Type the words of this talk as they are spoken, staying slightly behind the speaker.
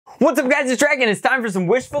What's up guys, it's Drac and it's time for some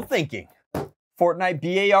wishful thinking. Fortnite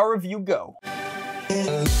BAR review, go.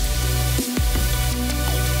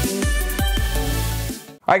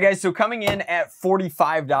 Alright guys, so coming in at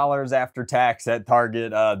 $45 after tax at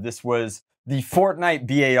Target, this was the Fortnite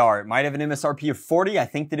BAR. It might have an MSRP of 40. I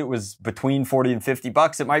think that it was between 40 and 50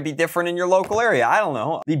 bucks. It might be different in your local area. I don't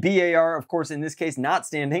know. The BAR, of course, in this case, not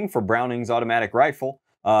standing for Browning's automatic rifle.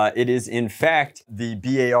 It is in fact the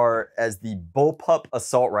BAR as the Bullpup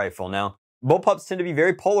assault rifle. Now, bullpups tend to be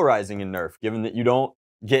very polarizing in NERF, given that you don't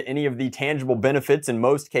get any of the tangible benefits in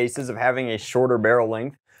most cases of having a shorter barrel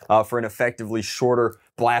length for an effectively shorter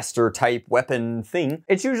blaster type weapon thing.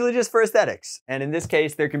 It's usually just for aesthetics. And in this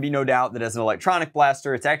case, there can be no doubt that as an electronic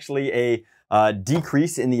blaster, it's actually a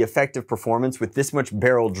decrease in the effective performance. With this much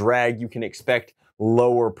barrel drag, you can expect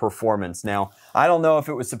lower performance. Now, I don't know if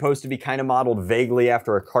it was supposed to be kind of modeled vaguely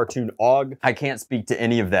after a cartoon AUG. I can't speak to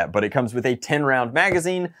any of that, but it comes with a 10-round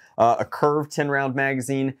magazine, a curved 10-round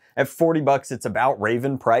magazine. At 40 bucks, it's about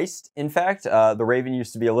Raven priced. In fact, the Raven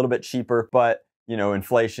used to be a little bit cheaper, but you know,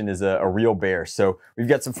 inflation is a real bear. So we've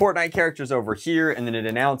got some Fortnite characters over here, and then it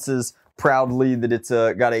announces proudly that it's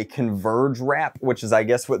got a Converge wrap, which is, I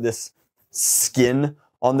guess, what this skin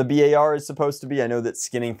on the BAR is supposed to be. I know that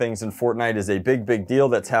skinning things in Fortnite is a big deal.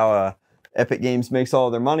 That's how Epic Games makes all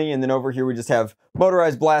of their money. And then over here we just have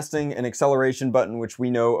motorized blasting, an acceleration button, which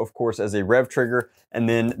we know, of course, as a rev trigger, and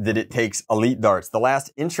then that it takes elite darts. The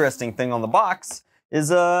last interesting thing on the box is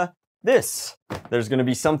this. There's going to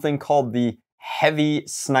be something called the heavy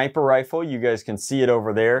sniper rifle. You guys can see it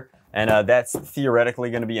over there. And that's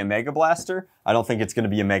theoretically going to be a Mega Blaster. I don't think it's going to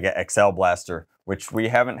be a Mega XL Blaster, which we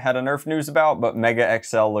haven't had a Nerf news about, but Mega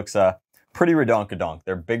XL looks pretty redonkadonk.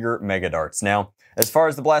 They're bigger Mega Darts. Now, as far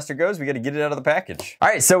as the blaster goes, we got to get it out of the package. All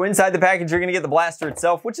right, so inside the package, you're going to get the blaster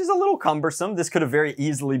itself, which is a little cumbersome. This could have very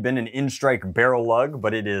easily been an in-strike barrel lug,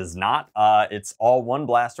 but it is not. It's all one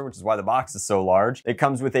blaster, which is why the box is so large. It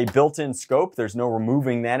comes with a built-in scope. There's no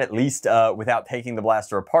removing that, at least without taking the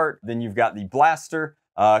blaster apart. Then you've got the blaster,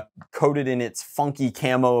 coated in its funky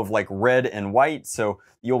camo of like red and white, so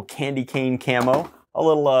the old candy cane camo, a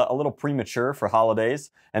little premature for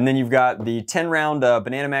holidays. And then you've got the 10-round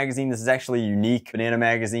banana magazine. This is actually a unique banana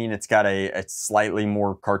magazine. It's got a slightly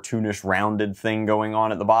more cartoonish rounded thing going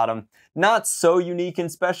on at the bottom. Not so unique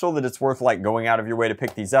and special that it's worth like going out of your way to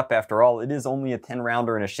pick these up. After all, it is only a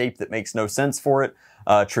 10-rounder in a shape that makes no sense for it.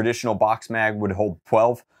 Traditional box mag would hold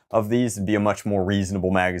 12 of these. It'd be a much more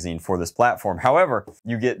reasonable magazine for this platform. However,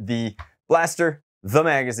 you get the blaster, the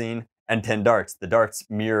magazine, and 10 darts. The darts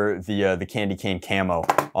mirror the candy cane camo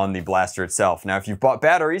on the blaster itself. Now, if you've bought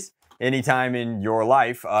batteries anytime in your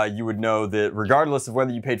life, you would know that regardless of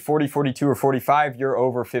whether you paid 40, 42, or 45, you're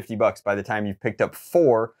over 50 bucks by the time you've picked up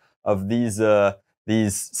 4 of these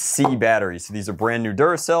C batteries. So these are brand new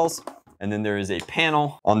Duracells. And then there is a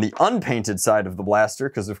panel on the unpainted side of the blaster,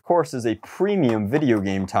 because of course, as a premium video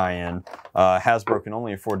game tie-in, Hasbro can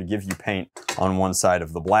only afford to give you paint on one side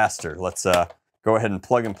of the blaster. Let's go ahead and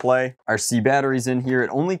plug and play our C batteries in here.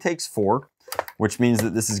 It only takes 4, which means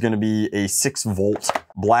that this is going to be a 6-volt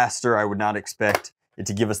blaster. I would not expect it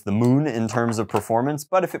to give us the moon in terms of performance,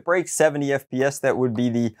 but if it breaks 70 FPS, that would be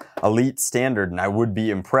the elite standard, and I would be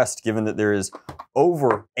impressed given that there is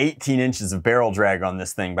over 18 inches of barrel drag on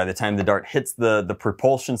this thing. By the time the dart hits the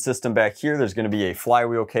propulsion system back here, there's going to be a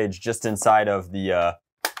flywheel cage just inside of the,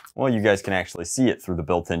 well, you guys can actually see it through the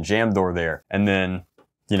built-in jam door there, and then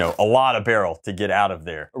you know, a lot of barrel to get out of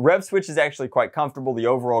there. Rev switch is actually quite comfortable. The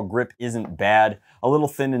overall grip isn't bad. A little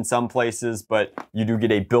thin in some places, but you do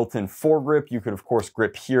get a built-in foregrip. You could, of course,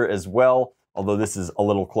 grip here as well. Although this is a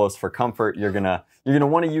little close for comfort, you're gonna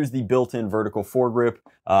want to use the built-in vertical foregrip.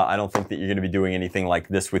 I don't think that you're gonna be doing anything like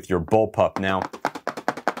this with your bullpup. Now,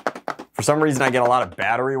 for some reason, I get a lot of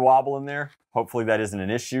battery wobble in there. Hopefully that isn't an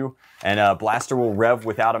issue. And blaster will rev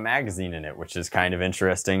without a magazine in it, which is kind of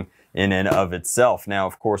interesting in and of itself. Now,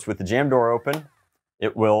 of course, with the jam door open,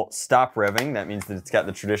 it will stop revving. That means that it's got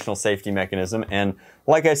the traditional safety mechanism. And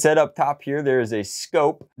like I said up top here, there is a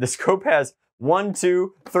scope. The scope has 1,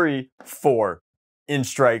 2, 3, 4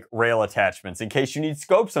 in-strike rail attachments in case you need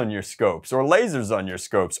scopes on your scopes, or lasers on your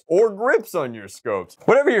scopes, or grips on your scopes.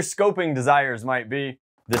 Whatever your scoping desires might be,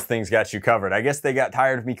 this thing's got you covered. I guess they got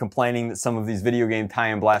tired of me complaining that some of these video game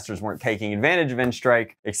tie-in blasters weren't taking advantage of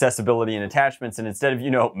in-strike accessibility and attachments, and instead of,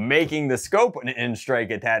 you know, making the scope an in-strike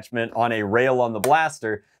attachment on a rail on the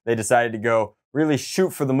blaster, they decided to go really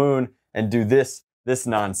shoot for the moon and do this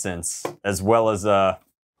nonsense, as well as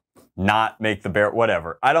not make the barrel,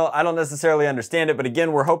 whatever. I don't necessarily understand it, but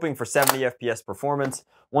again, we're hoping for 70 FPS performance.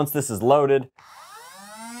 Once this is loaded,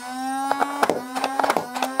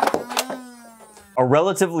 A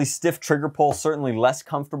relatively stiff trigger pull, certainly less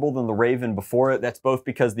comfortable than the Raven before it. That's both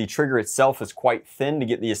because the trigger itself is quite thin to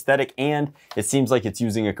get the aesthetic, and it seems like it's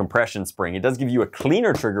using a compression spring. It does give you a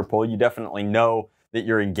cleaner trigger pull. You definitely know that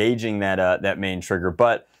you're engaging that main trigger,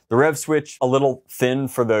 but the rev switch, a little thin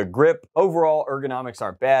for the grip. Overall, ergonomics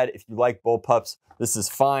aren't bad. If you like BULLPUPs, this is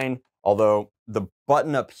fine. Although the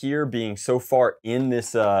button up here being so far in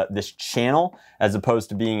this this channel, as opposed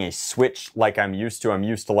to being a switch like I'm used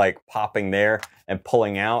to like popping there and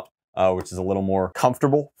pulling out, which is a little more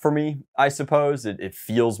comfortable for me, I suppose. It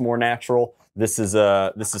feels more natural. This is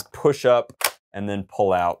push up and then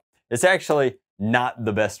pull out. It's actually not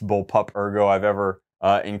the best BULLPUP ergo I've ever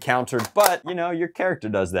encountered, but you know, your character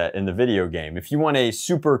does that in the video game. If you want a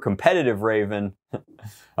super competitive Raven,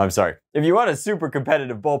 I'm sorry, if you want a super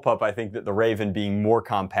competitive BULLPUP, I think that the Raven being more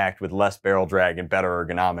compact with less barrel drag and better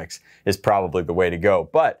ergonomics is probably the way to go.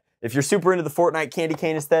 But if you're super into the Fortnite candy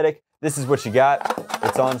cane aesthetic, this is what you got.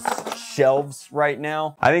 It's on shelves right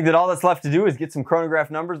now. I think that all that's left to do is get some chronograph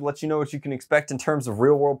numbers, let you know what you can expect in terms of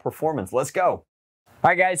real world performance. Let's go. All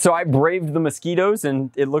right, guys, so I braved the mosquitoes, and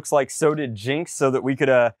it looks like so did Jinx, so that we could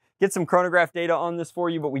get some chronograph data on this for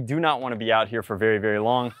you, but we do not want to be out here for very, very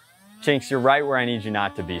long. Jinx, you're right where I need you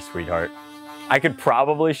not to be, sweetheart. I could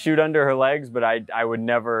probably shoot under her legs, but I would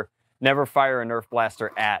never fire a Nerf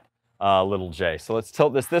blaster at little J. So let's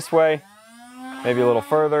tilt this way, maybe a little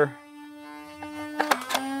further.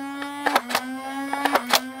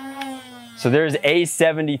 So there's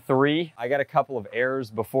A73. I got a couple of errors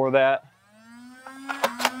before that.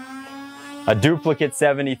 A duplicate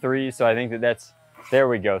 73, so I think that's, there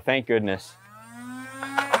we go, thank goodness.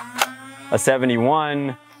 A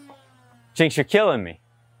 71. Jinx, you're killing me.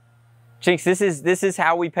 Jinx, this is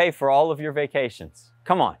how we pay for all of your vacations.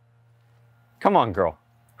 Come on. Come on, girl.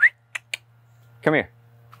 Come here.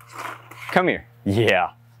 Come here.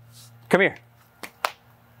 Yeah. Come here.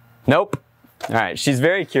 Nope. All right, she's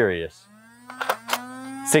very curious.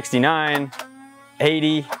 69,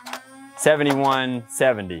 80, 71,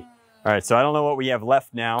 70. All right, so I don't know what we have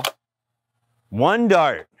left now. One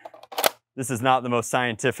dart. This is not the most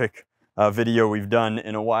scientific video we've done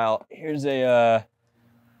in a while. Here's a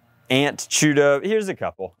ant chewed up. Here's a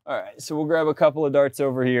couple. All right, so we'll grab a couple of darts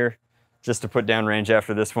over here just to put down range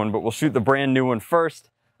after this one, but we'll shoot the brand new one first.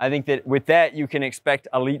 I think that with that, you can expect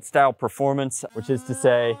elite style performance, which is to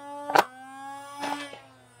say,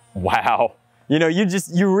 wow. You know,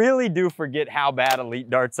 you really do forget how bad elite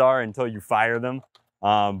darts are until you fire them.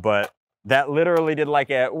 But that literally did like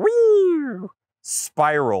a whee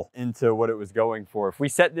spiral into what it was going for. If we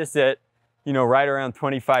set this at, you know, right around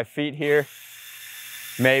 25 feet here,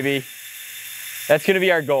 maybe, that's gonna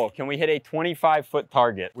be our goal. Can we hit a 25-foot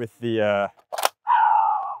target with the,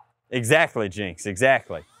 exactly, Jinx,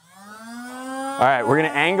 exactly. All right, we're gonna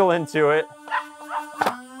angle into it.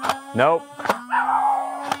 Nope.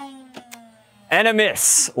 And a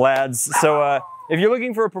miss, lads. So if you're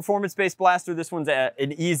looking for a performance-based blaster, this one's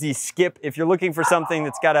an easy skip. If you're looking for something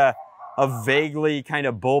that's got a vaguely kind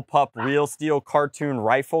of BULLPUP real steel cartoon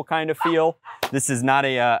rifle kind of feel, this is not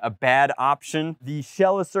a bad option. The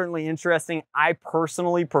shell is certainly interesting. I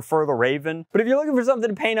personally prefer the Raven. But if you're looking for something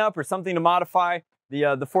to paint up or something to modify,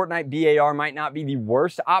 the Fortnite BAR might not be the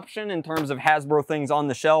worst option in terms of Hasbro things on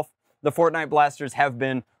the shelf. The Fortnite blasters have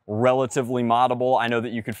been relatively moddable. I know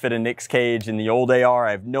that you could fit a Nyx cage in the old AR.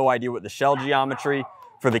 I have no idea what the shell geometry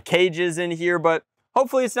for the cage is in here, but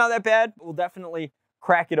hopefully it's not that bad. We'll definitely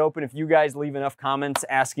crack it open. If you guys leave enough comments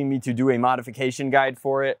asking me to do a modification guide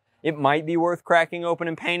for it, it might be worth cracking open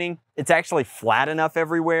and painting. It's actually flat enough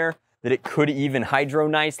everywhere that it could even hydro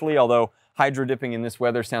nicely, although hydro dipping in this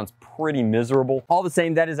weather sounds pretty miserable. All the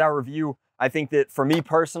same, that is our review. I think that for me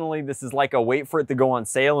personally, this is like a wait for it to go on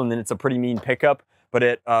sale and then it's a pretty mean pickup. But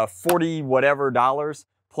at 40 whatever dollars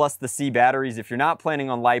plus the C batteries, if you're not planning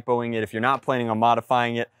on lipoing it, if you're not planning on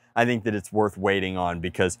modifying it, I think that it's worth waiting on,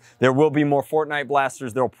 because there will be more Fortnite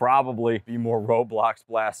blasters. There'll probably be more Roblox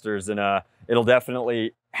blasters, and it'll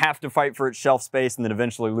definitely have to fight for its shelf space and then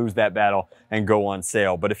eventually lose that battle and go on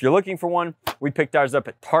sale. But if you're looking for one, we picked ours up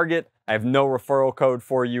at Target. I have no referral code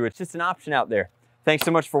for you. It's just an option out there. Thanks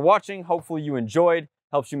so much for watching. Hopefully you enjoyed.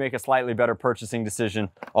 Helps you make a slightly better purchasing decision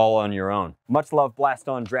all on your own. Much love, blast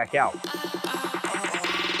on, Drac out.